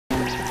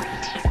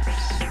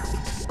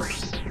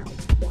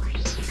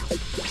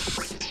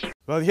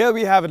Well, here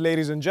we have it,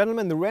 ladies and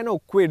gentlemen, the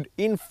Renault Kwid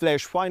in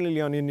flesh, finally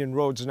on Indian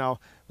roads now.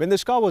 When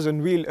this car was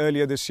unveiled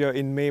earlier this year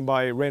in May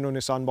by Renault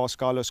Nissan boss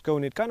Carlos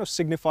Ghosn, it kind of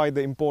signified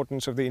the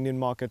importance of the Indian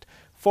market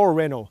for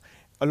Renault.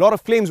 A lot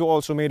of claims were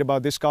also made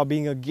about this car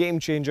being a game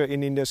changer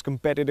in India's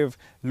competitive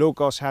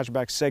low-cost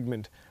hatchback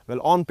segment.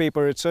 Well, on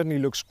paper, it certainly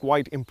looks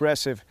quite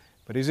impressive.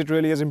 But is it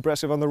really as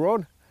impressive on the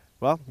road?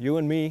 Well, you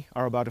and me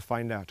are about to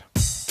find out.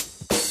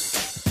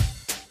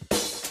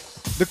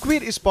 The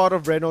Kwid is part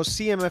of Renault's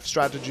CMF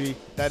strategy,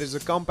 that is a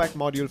compact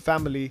module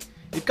family.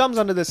 It comes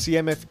under the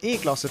CMF A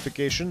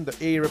classification, the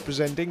A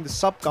representing the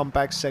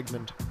subcompact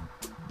segment.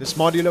 This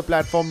modular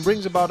platform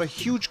brings about a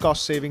huge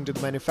cost saving to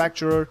the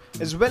manufacturer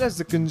as well as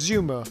the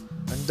consumer,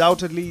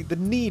 undoubtedly the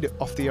need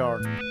of the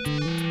hour.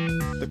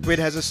 The Kwid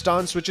has a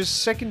stance which is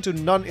second to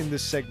none in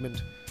this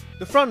segment.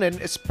 The front end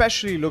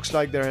especially looks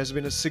like there has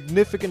been a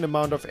significant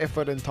amount of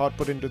effort and thought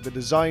put into the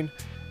design.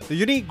 The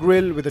unique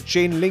grille with the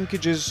chain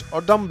linkages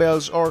or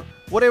dumbbells or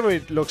whatever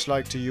it looks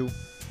like to you.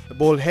 The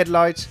bold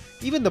headlights,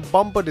 even the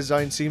bumper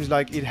design seems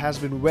like it has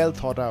been well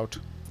thought out.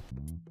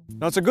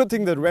 Now it's a good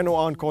thing that Renault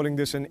aren't calling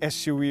this an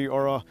SUV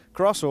or a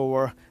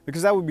crossover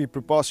because that would be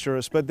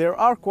preposterous, but there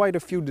are quite a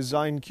few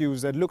design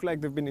cues that look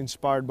like they've been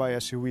inspired by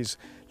SUVs.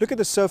 Look at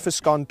the surface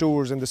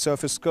contours and the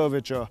surface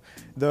curvature,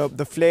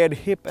 the flared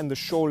hip and the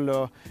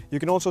shoulder. You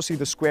can also see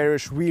the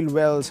squarish wheel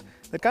wells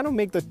that kind of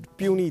make the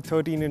puny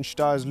 13-inch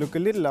tires look a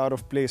little out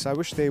of place. I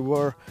wish there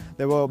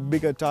were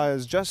bigger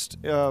tires just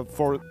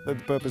for the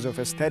purpose of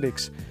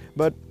aesthetics.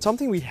 But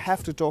something we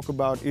have to talk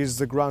about is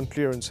the ground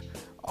clearance.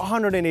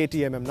 180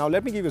 mm. Now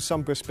let me give you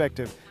some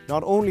perspective.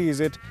 Not only is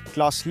it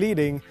class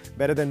leading,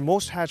 better than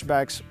most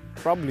hatchbacks,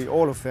 probably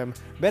all of them,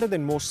 better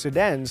than most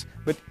sedans,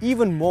 but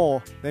even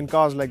more than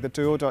cars like the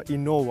Toyota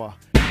Innova.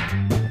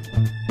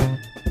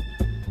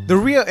 The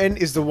rear end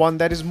is the one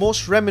that is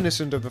most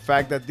reminiscent of the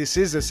fact that this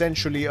is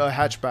essentially a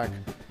hatchback.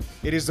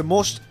 It is the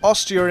most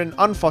austere and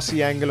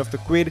unfussy angle of the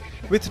Kwid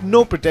with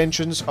no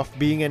pretensions of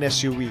being an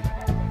SUV.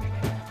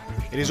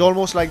 It is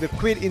almost like the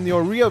Kwid in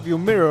your rear view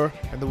mirror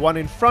and the one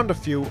in front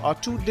of you are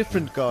two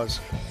different cars.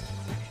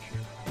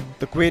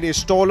 The Kwid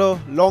is taller,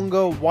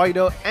 longer,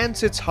 wider and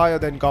sits higher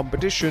than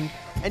competition,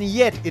 and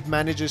yet it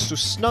manages to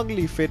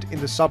snugly fit in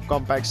the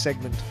subcompact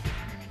segment.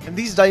 And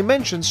these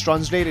dimensions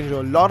translate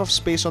into a lot of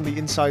space on the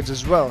insides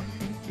as well,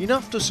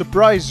 enough to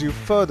surprise you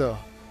further,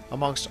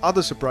 amongst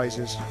other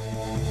surprises.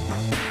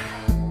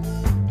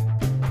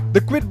 The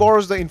Kwid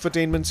borrows the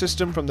infotainment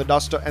system from the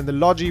Duster and the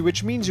Logi,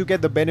 which means you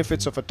get the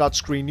benefits of a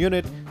touchscreen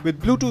unit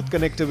with Bluetooth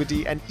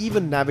connectivity and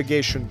even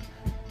navigation.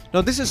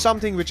 Now this is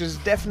something which is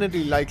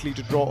definitely likely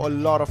to draw a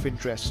lot of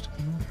interest.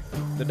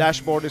 The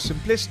dashboard is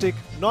simplistic,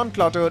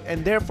 non-cluttered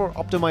and therefore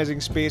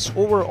optimizing space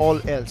over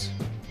all else.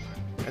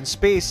 And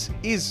space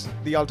is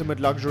the ultimate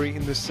luxury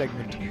in this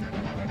segment.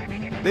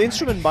 The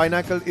instrument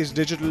binacle is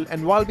digital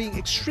and while being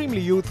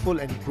extremely youthful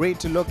and great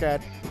to look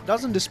at,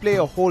 doesn't display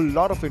a whole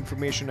lot of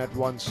information at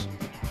once.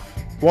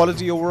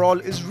 Quality overall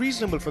is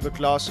reasonable for the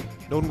class,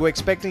 don't go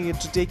expecting it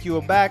to take you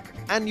aback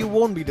and you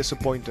won't be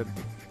disappointed.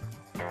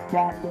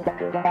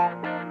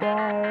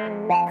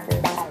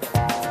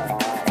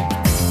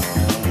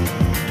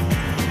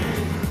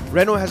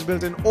 Renault has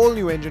built an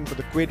all-new engine for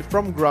the Kwid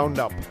from ground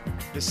up.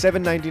 The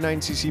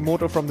 799cc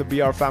motor from the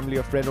BR family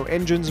of Renault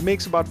engines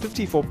makes about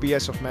 54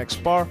 PS of max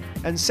power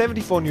and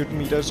 74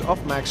 Nm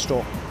of max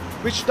torque,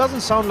 which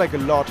doesn't sound like a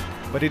lot,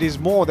 but it is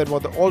more than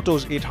what the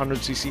Alto's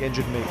 800cc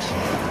engine makes.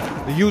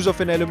 The use of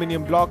an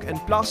aluminium block and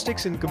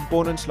plastics in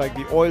components like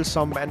the oil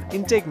sump and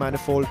intake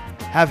manifold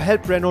have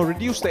helped Renault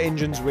reduce the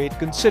engine's weight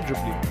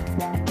considerably.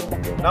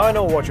 Now I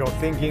know what you're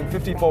thinking,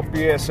 54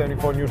 PS,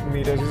 74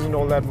 Nm isn't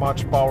all that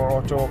much power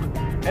or torque.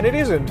 And it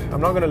isn't, I'm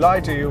not going to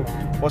lie to you.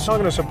 What's not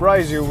going to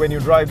surprise you when you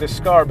drive this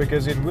car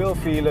because it will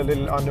feel a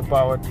little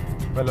underpowered.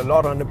 Well, a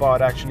lot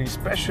underpowered actually,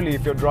 especially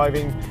if you're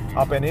driving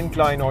up an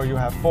incline or you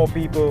have 4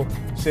 people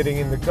sitting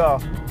in the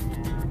car.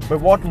 But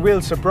what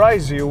will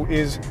surprise you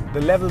is the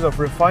levels of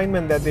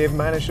refinement that they've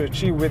managed to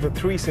achieve with a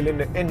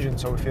 3-cylinder engine.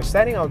 So if you're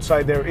standing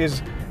outside, there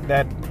is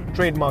that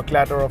trademark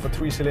clatter of a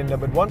 3-cylinder,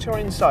 but once you're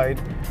inside,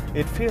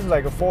 it feels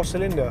like a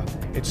 4-cylinder.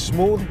 It's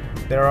smooth,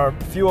 there are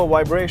fewer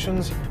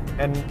vibrations,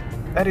 and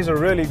that is a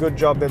really good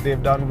job that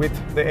they've done with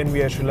the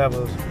NVH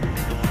levels.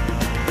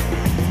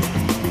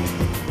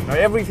 Now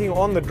everything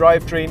on the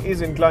drivetrain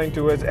is inclined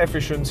towards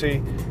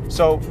efficiency,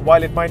 so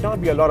while it might not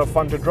be a lot of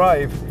fun to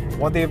drive,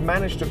 what they've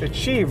managed to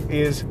achieve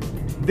is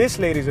this,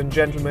 ladies and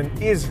gentlemen,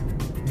 is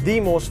the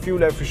most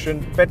fuel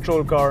efficient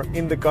petrol car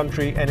in the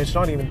country, and it's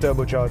not even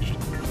turbocharged.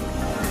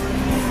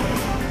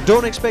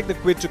 Don't expect the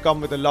Kwid to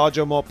come with a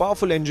larger, more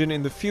powerful engine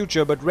in the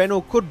future, but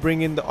Renault could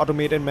bring in the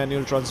automated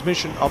manual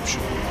transmission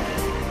option.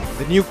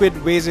 The new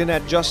Kwid weighs in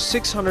at just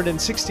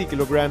 660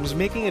 kilograms,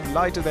 making it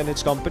lighter than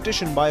its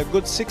competition by a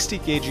good 60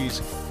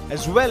 kgs,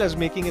 as well as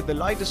making it the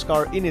lightest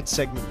car in its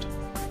segment,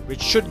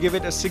 which should give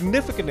it a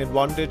significant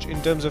advantage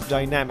in terms of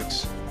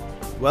dynamics.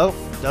 Well,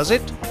 does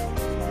it?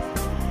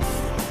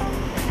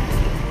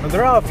 Now,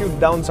 there are a few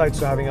downsides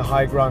to having a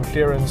high ground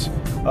clearance.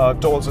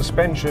 tall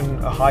suspension,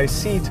 a high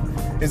seat,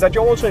 is that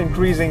you're also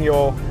increasing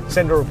your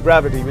center of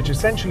gravity, which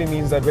essentially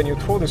means that when you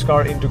throw this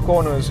car into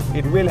corners,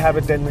 it will have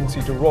a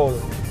tendency to roll.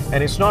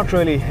 And it's not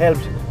really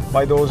helped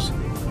by those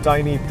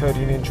tiny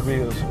 13-inch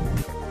wheels.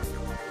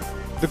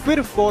 The Kwid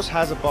of course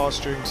has a power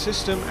steering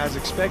system as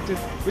expected,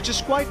 which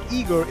is quite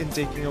eager in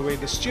taking away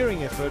the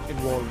steering effort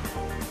involved.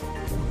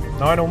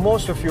 Now I know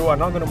most of you are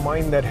not going to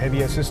mind that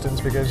heavy assistance,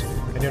 because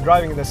when you're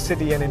driving in the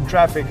city and in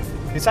traffic,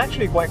 it's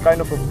actually quite kind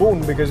of a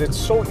boon because it's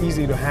so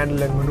easy to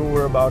handle and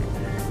maneuver about.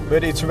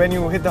 But it's when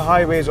you hit the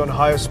highways on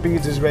higher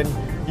speeds is when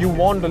you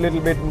want a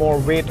little bit more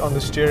weight on the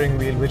steering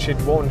wheel, which it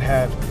won't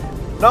have.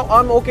 Now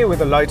I'm okay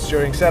with a light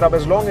steering setup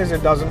as long as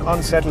it doesn't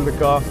unsettle the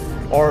car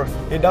or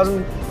it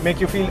doesn't make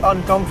you feel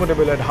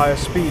uncomfortable at higher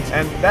speeds,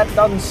 and that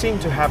doesn't seem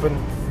to happen,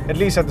 at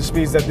least at the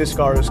speeds that this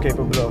car is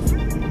capable of.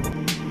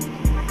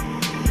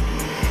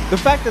 The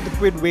fact that the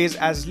Kwid weighs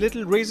as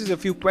little raises a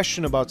few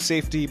questions about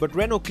safety, but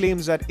Renault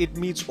claims that it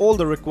meets all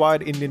the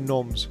required Indian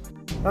norms.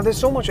 Now there's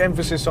so much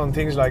emphasis on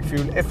things like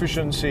fuel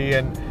efficiency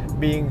and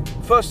being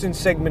first in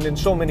segment in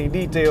so many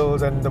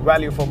details and the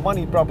value for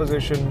money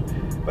proposition,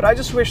 but I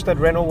just wish that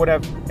Renault would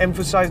have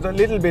emphasized a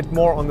little bit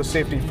more on the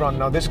safety front.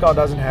 Now this car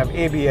doesn't have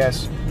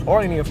ABS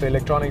or any of the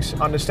electronics.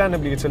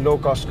 Understandably it's a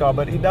low-cost car,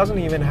 but it doesn't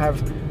even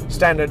have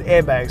standard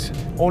airbags.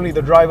 Only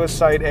the driver's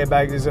side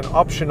airbag is an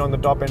option on the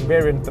top-end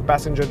variant. The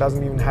passenger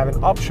doesn't even have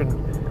an option.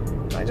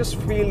 I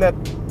just feel that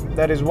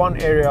that is one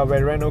area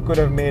where Renault could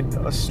have made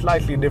a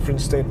slightly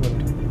different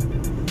statement.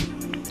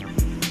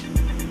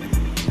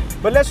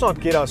 But let's not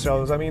kid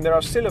ourselves. I mean, there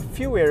are still a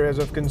few areas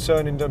of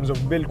concern in terms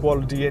of build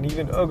quality and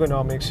even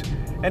ergonomics,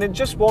 and it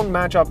just won't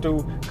match up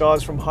to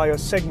cars from higher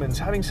segments.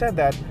 Having said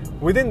that,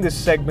 within this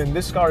segment,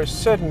 this car is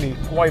certainly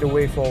quite a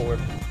way forward.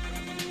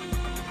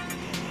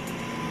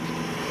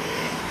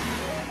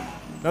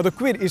 Now the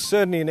Kwid is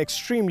certainly an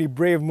extremely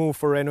brave move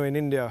for Renault in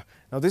India.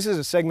 Now this is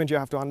a segment you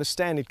have to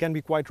understand. It can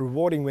be quite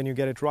rewarding when you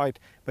get it right,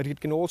 but it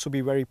can also be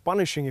very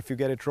punishing if you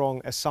get it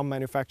wrong, as some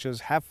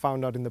manufacturers have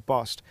found out in the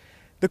past.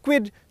 The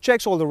Kwid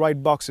checks all the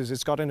right boxes.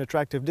 It's got an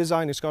attractive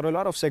design, it's got a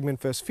lot of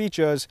segment-first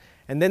features,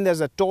 and then there's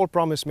a tall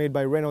promise made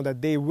by Renault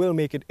that they will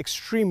make it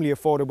extremely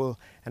affordable.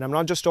 And I'm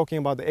not just talking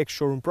about the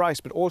ex-showroom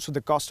price, but also the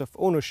cost of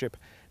ownership.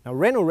 Now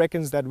Renault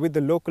reckons that with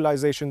the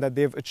localization that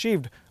they've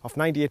achieved of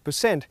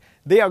 98%,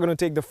 they are going to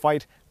take the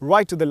fight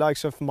right to the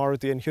likes of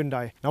Maruti and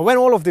Hyundai. Now when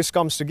all of this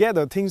comes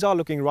together, things are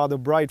looking rather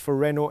bright for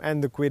Renault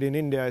and the Kwid in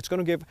India. It's going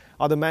to give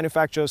other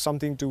manufacturers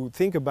something to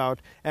think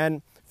about,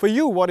 and for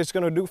you, what it's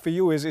going to do for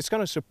you is it's going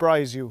to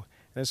surprise you,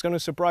 and it's going to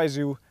surprise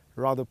you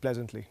rather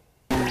pleasantly.